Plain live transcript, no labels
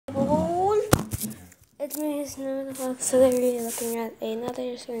It's me, his name is Alex, so they're looking at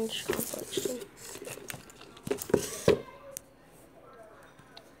another cringe compilation.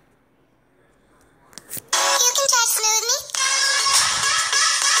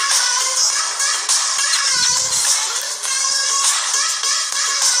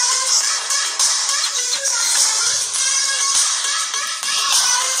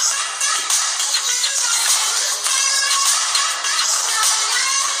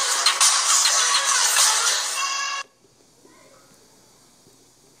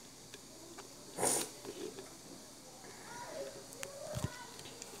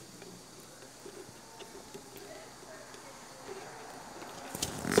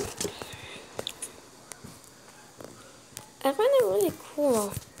 I find it really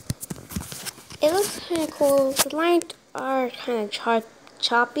cool. It looks kind of cool. The lines are kind of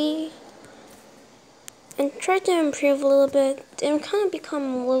choppy. And try to improve a little bit and kind of become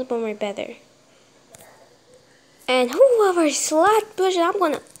a little bit more better. And whoever slapped Bush, I'm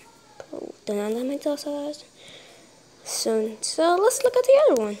gonna put the myself soon. So let's look at the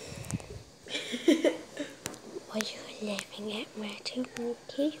other one. Why are you laughing at me? I'm gonna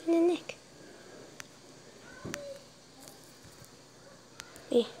kill you in the neck.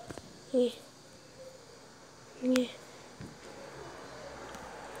 Yeah. Yeah. Yeah.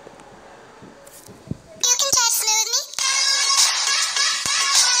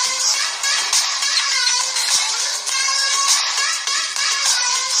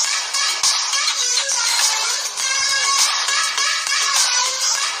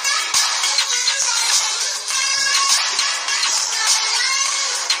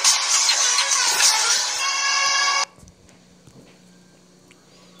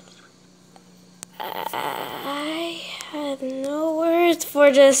 I have no words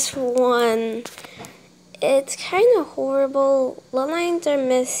for this one. It's kind of horrible. The lines are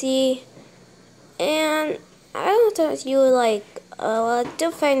messy, and I don't know if you like. I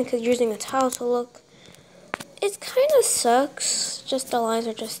do find because using a towel to look, it kind of sucks. Just the lines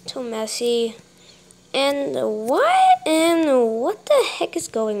are just too messy. And what the heck is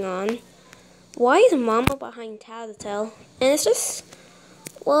going on? Why is Mama behind Telltale? And it's just.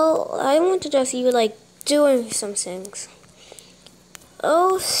 Well, I want to just you like doing some things.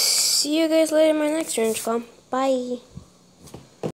 Oh, see you guys later in my next cringe com. Bye.